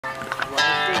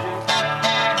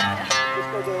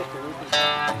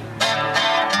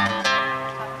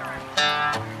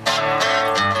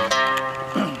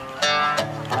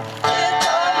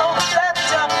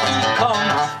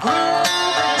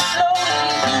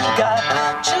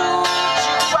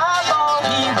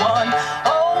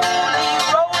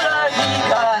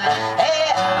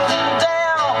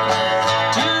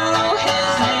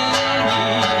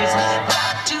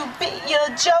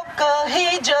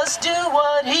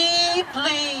be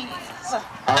pleased.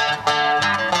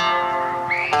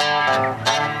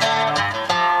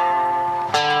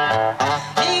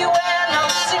 He wear no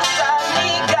suits on,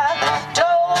 he got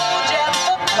toe jam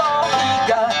football, he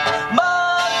got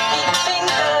monkey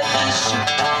finger, he shoot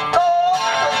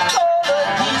Coca-Cola,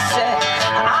 he said,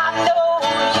 I know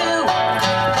you,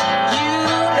 you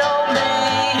know me.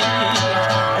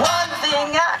 One thing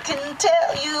I can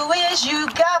tell you is you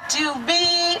got to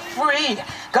be free.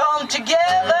 Come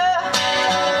together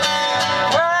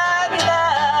right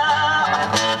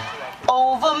now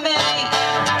over me.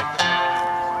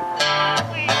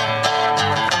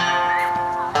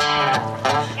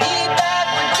 He back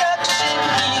production,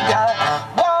 he got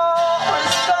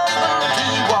Walrus Gumbo, he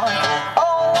won.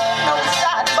 Oh, no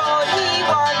sideboard, he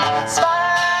won.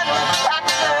 Spinal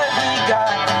fracture, he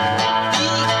got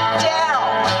beat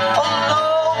down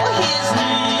below his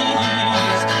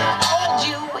knees. Hold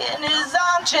you in his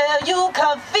armchair, you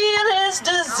can feel his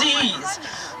disease.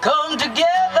 Come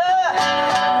together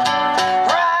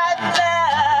right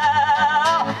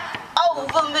now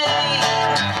over me.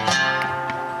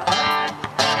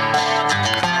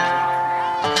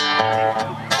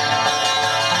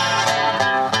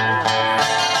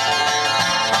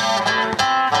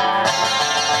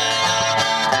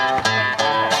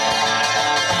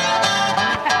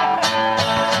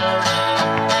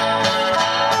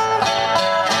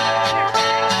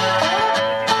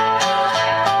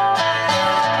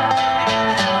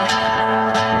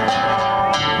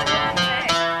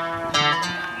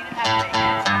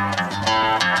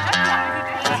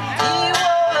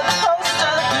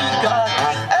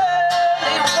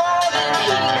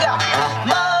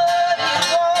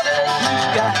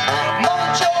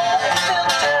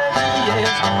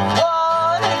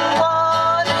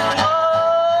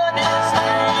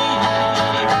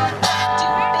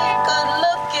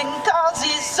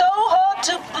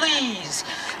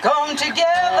 Come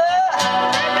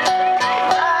together